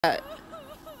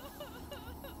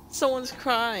Someone's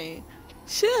crying.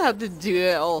 She didn't have to do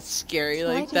it all scary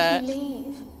like that. Why did you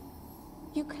leave?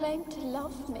 You claimed to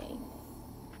love me.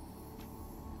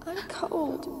 I'm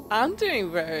cold. I'm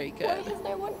doing very good. Why has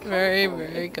no one come Very, for me?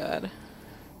 very good.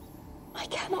 I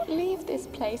cannot leave this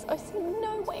place. I see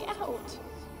no way out.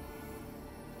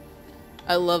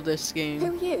 I love this game.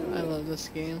 Who are you? I love this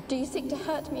game. Do you seek to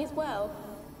hurt me as well?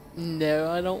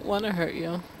 No, I don't want to hurt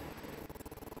you.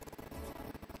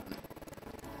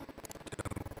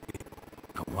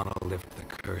 I want to lift the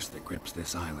curse that grips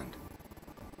this island.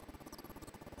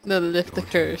 No, lift the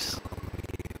curse.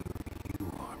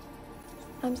 You are.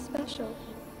 I'm special.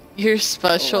 You're Always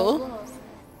special. was.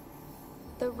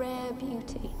 The rare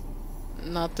beauty.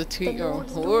 Not the toot-your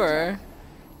Lord's whore.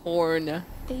 Horn.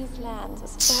 These lands,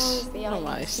 as far as the What am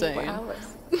eye I can see, were saying? ours.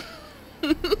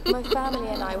 My family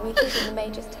and I, we hid in the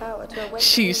Major's Tower to await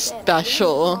She's the dead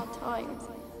special. during hard times.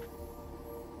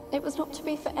 It was not to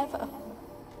be forever.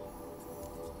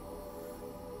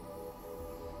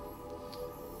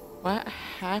 What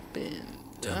happened?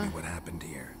 Tell me what happened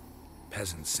here.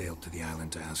 Peasants sailed to the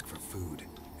island to ask for food.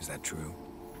 Is that true?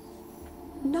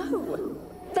 No!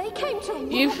 They came to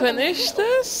rob You and finished kill.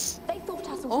 this? They thought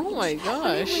us Oh rich, my and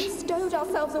gosh. we stowed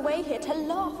ourselves away here to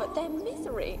laugh at their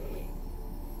misery.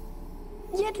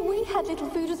 Yet we had little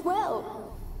food as well.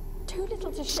 Too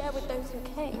little to share with those who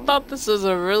I came. thought this was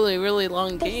a really, really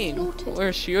long They game. slaughtered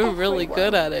Where you're really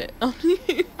good at it.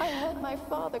 I heard my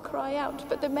father cry out,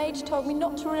 but the mage told me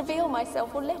not to reveal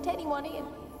myself or let anyone in.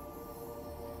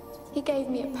 He gave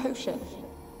me a potion.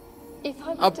 If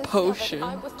I was A discovered, potion?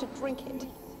 I was to drink it.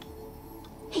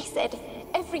 He said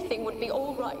everything would be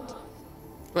all right.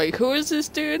 Wait, who is this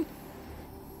dude?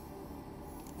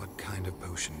 What kind of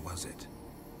potion was it?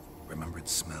 Remember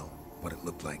its smell? What it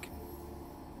looked like?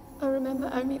 I remember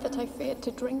only that I feared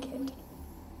to drink it.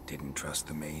 Didn't trust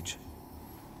the mage?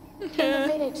 In the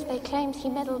village, they claimed he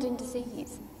meddled in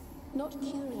disease. Not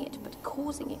curing it, but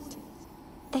causing it.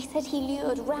 They said he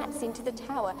lured rats into the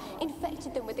tower,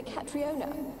 infected them with the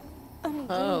Catriona. Only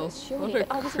Oh, rumors, surely, what a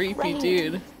but I was creepy afraid.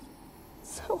 dude.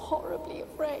 So horribly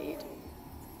afraid.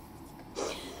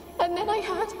 And then I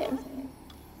heard him.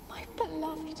 My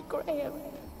beloved Graham.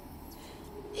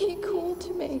 He called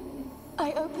to me.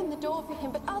 I opened the door for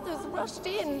him, but others rushed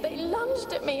in. They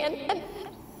lunged at me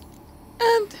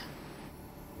and...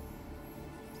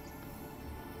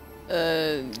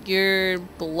 Your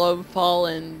beloved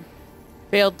fallen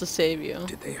failed to save you.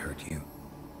 Did they hurt you?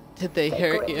 Did they They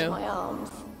hurt gripped you? my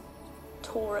arms,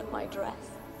 tore at my dress.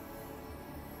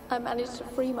 I managed to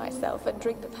free myself and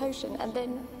drink the potion, and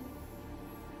then...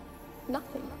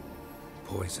 nothing.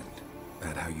 Poisoned.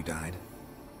 That how you died?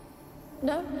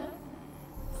 No,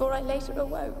 for I later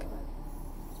awoke.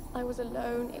 I was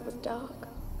alone, it was dark.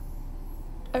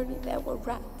 Only there were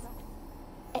rats.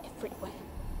 Everywhere.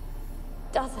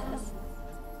 Dozens.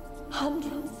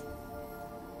 Hundreds.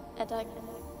 And I...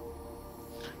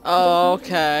 Oh,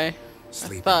 okay. I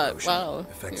Sleeping thought, potion. wow,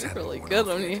 Effects you're haven't really worn good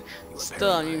off on yet. you. You were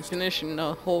Still, I mean, paralyzed. finishing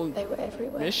the whole They were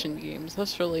everywhere. mission games.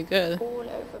 That's really good. All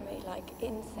over me like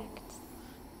insects.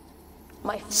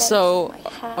 My face, So, my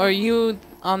hands. are you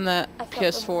on the I felt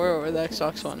PS4 them or the poking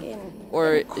Xbox my One? skin,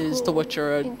 Or then is The crawl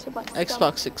Witcher a into my stomach.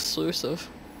 Xbox exclusive?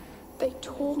 They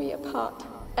tore me apart,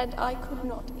 and I could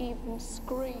not even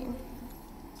scream.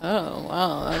 Oh,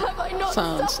 wow, Have I that not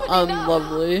sounds suffered enough?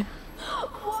 unlovely.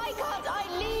 Why can't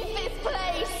I leave this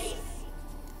place?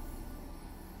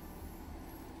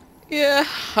 Yeah,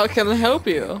 how can I help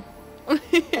you? A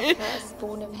curse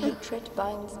born of hatred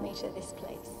binds me to this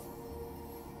place.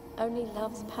 Only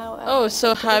love's power. Oh, has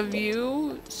so have gripped it.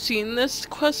 you seen this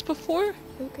quest before?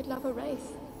 Who could love a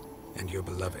race? And your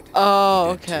beloved.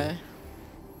 Oh, He did too. okay.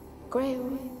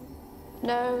 Grail?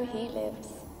 No, he lives.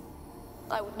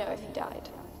 I would know if he died.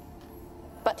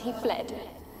 But he fled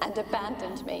and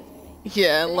abandoned me.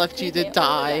 Yeah, and left you to Here all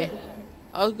die. alone.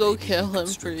 I'll go Maybe kill you could him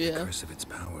for strip the you. curse of its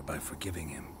power by forgiving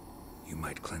him. You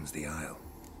might cleanse the isle.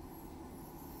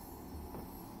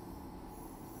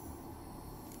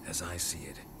 As I see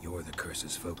it, you're the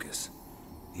curse's focus.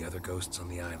 The other ghosts on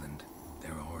the island,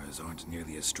 their auras aren't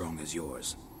nearly as strong as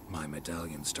yours. My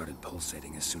medallion started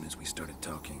pulsating as soon as we started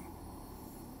talking.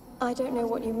 I don't know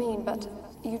what you mean, but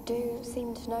you do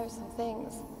seem to know some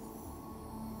things.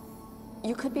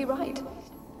 You could be right.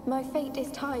 My fate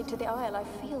is tied to the Isle, I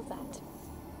feel that.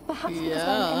 Perhaps because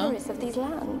I'm Yeah. heiress of these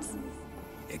lands.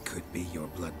 It could be your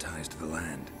blood ties to the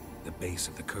land, the base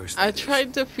of the curse. I that is.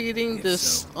 tried defeating If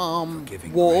this, so,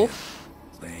 forgiving wolf,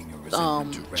 Graham, laying your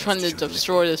resentment to rest trying to should lift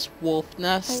destroy it. this wolf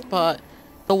nest, but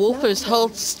the wolf's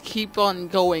health keep on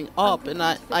going up, and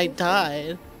I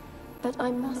died. But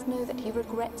I must know that he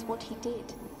regrets what he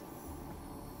did.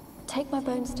 Take my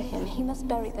bones to him. He must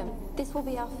bury them. This will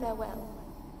be our farewell.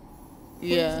 Will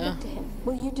you Yeah. speak to him?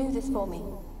 Will you do this for me?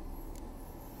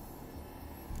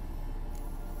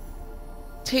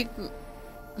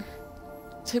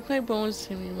 Take my bones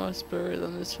to me, must bury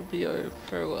them. This will be our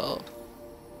farewell.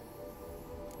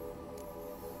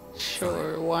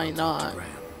 Sure, Fine, why I'll talk not? to Graham.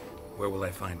 Where will I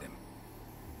find him?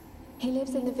 He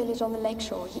lives in the village on the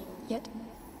lakeshore, yet...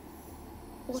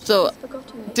 What So, if he's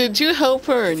forgotten me? Did you help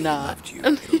her or If he not? loved you,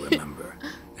 he'll remember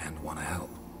and want to help.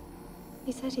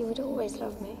 He said he would always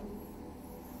love me.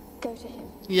 Go to him.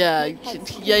 Yeah, Make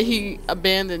haste. yeah, he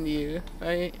abandoned you,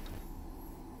 right?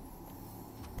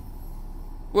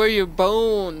 Where are your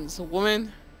bones,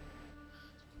 woman?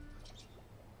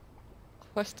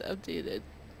 Quest updated.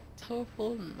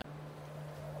 Towerful map.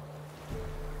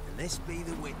 This be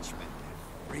the witchman,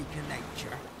 freak of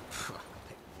nature.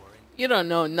 You don't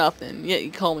know nothing, yet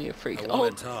you call me a freak. I Oh,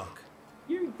 want to talk.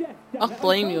 You're deaf, I'll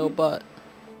blame you, but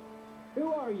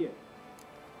Who are you?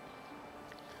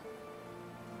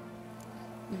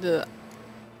 the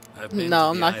I've been no, to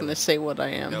I'm the not island. gonna say what I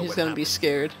am. Know He's what gonna be happened.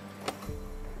 scared.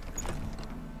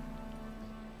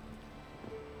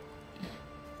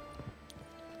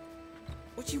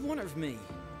 What do you want of me?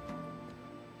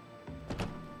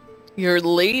 Your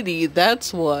lady,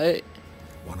 that's what.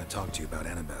 Want to talk to you about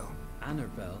Annabelle.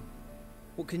 Annabelle?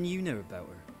 What can you know about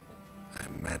her?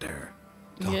 I met her.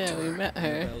 Talked Yeah, to we her. met her.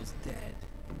 Annabelle's dead.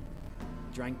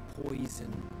 Drank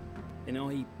poison. And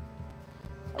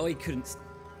I couldn't...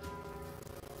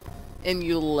 And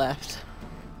you left.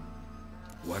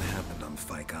 What happened on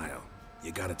Fyke Isle?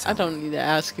 You gotta tell I don't me. need to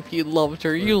ask if you loved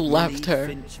her. You Willie, left her.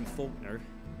 Finch and Faulkner,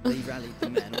 they rallied the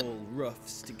men, all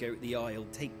roughs, to go to the Isle,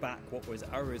 take back what was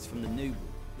ours from the noble.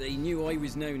 They knew I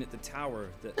was known at the tower,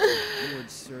 that the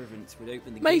Lord's servants would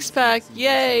open the Mace gates back, and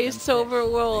yay, receive them Silver fish.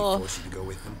 They Wolf. forced you to go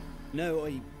with them? No,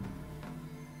 I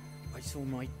saw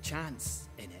my chance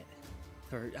in it,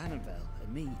 for Annabelle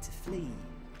and me to flee.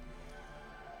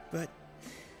 But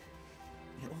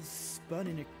it all spun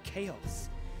in a chaos.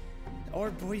 Our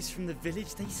boys from the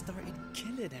village, they started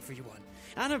killing everyone.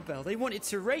 Annabelle, they wanted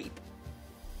to rape.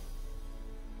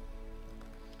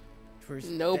 'Twas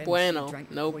No then she bueno, drank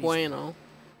the no poison. bueno.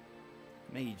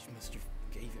 Mage must have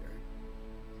gave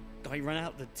it her. I ran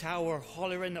out the tower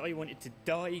hollering that I wanted to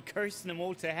die, cursing them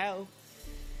all to hell.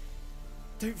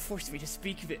 Don't force me to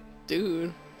speak of it.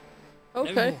 Dude. No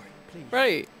Okay. more, please.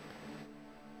 Right.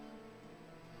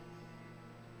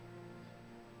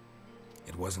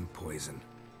 It wasn't poison.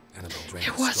 Annabelle drank It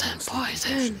a strong wasn't sleeping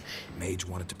poison. potion. Mage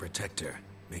wanted to protect her,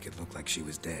 make it look like she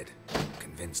was dead.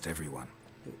 Convinced everyone.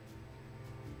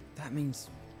 That means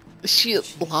Is she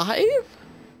alive? you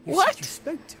What? said you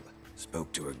spoke to her.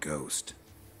 Spoke to her ghost.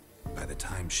 By the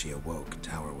time she awoke,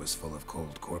 Tower was full of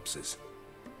cold corpses.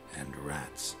 And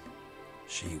rats.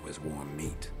 She was warm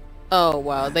meat. Oh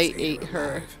wow, Rats they ate her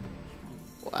her. alive.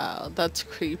 Wow, that's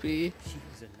creepy. She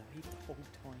was alive the whole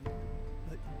time.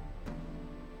 But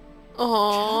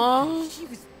Aww. she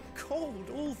was cold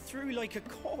all through like a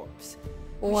corpse. I shook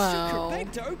her, Wow.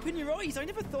 begged her, open your eyes. I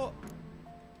never thought.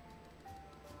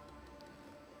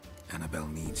 Annabelle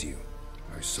needs you.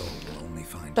 Her soul will only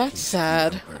find That's peace if you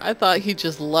sad. help her. I thought he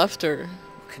just left her.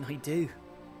 What can I do?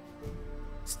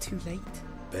 It's too late.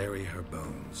 Bury her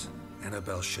bones.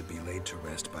 Annabelle should be laid to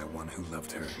rest by one who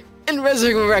loved her. And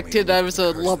resurrected as a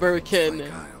The curse that lubberkin. owns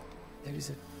Fyke Isle.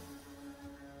 There's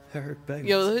her bones.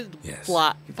 Yo, those Yes.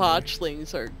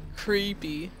 botchlings are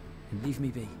creepy. And leave me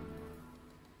be.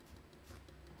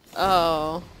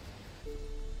 Oh.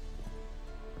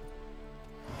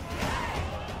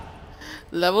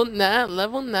 Level 9,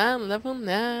 level 9, level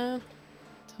 9.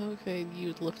 Okay,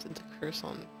 you lifted the curse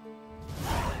on.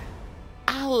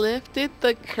 I lifted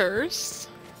the curse?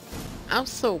 I'm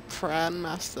so proud of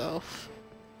myself.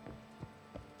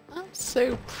 I'm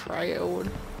so proud.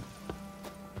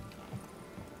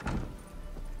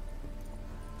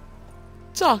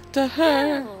 Talk to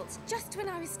her. Geralt, just when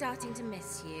I was starting to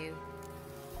miss you.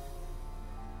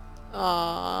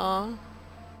 Aww.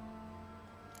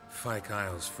 Fyke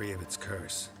Isle's free of its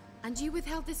curse. And you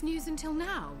withheld this news until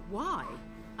now? Why?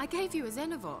 I gave you a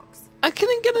Xenovox. I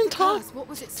couldn't get in The touch. curse, what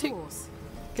was its to- source?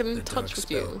 Get in The dark touch with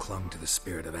spell you. clung to the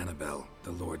spirit of Annabelle,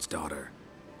 the Lord's daughter.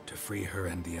 To free her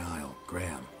and the Isle,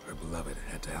 Graham, her beloved,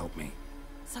 had to help me.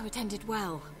 So it ended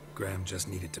well. Graham just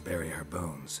needed to bury her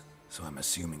bones, so I'm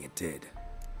assuming it did.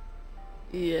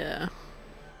 Yeah.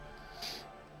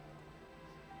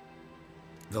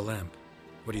 The lamp.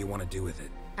 What do you want to do with it?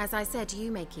 As I said,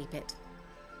 you may keep it.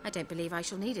 I don't believe I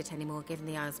shall need it anymore, given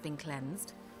the Isle's been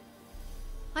cleansed.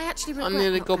 I actually I regret need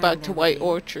to not go going back there to with White you.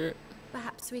 Orchard.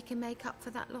 Perhaps we can make up for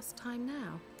that lost time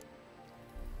now.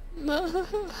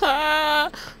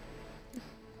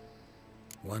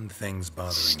 One thing's She's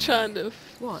bothering trying me. to.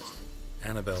 What?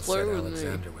 Annabelle flirt said with me.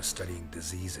 Alexander was studying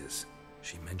diseases.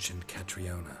 She mentioned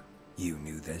Catriona. You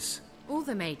knew this? All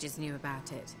the mages knew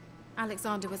about it.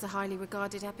 Alexander was a highly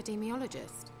regarded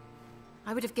epidemiologist.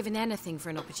 I would have given anything for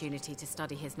an opportunity to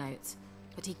study his notes,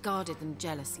 but he guarded them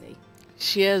jealously.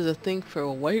 She has a thing for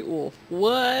a white wolf.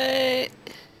 What?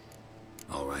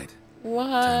 All right. What?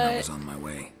 Tell him I was on my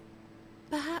way.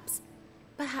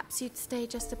 Perhaps you'd stay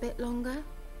just a bit longer?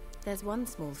 There's one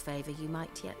small favor you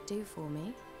might yet do for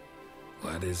me.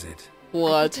 What is it? I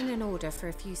What? put in an order for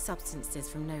a few substances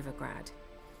from Novigrad.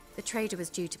 The trader was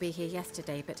due to be here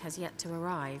yesterday, but has yet to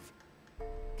arrive.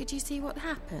 Could you see what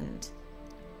happened?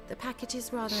 The package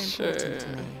is rather important to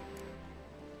Sure. me.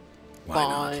 Why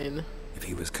Fine. not? If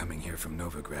he was coming here from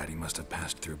Novigrad, he must have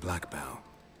passed through Blackbow.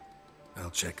 I'll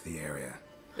check the area.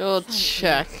 You'll Thank you.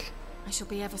 check. I shall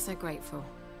be ever so grateful.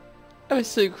 I'm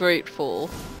so grateful.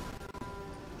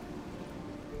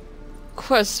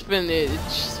 Quest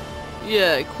finished.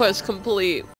 Yeah, quest complete.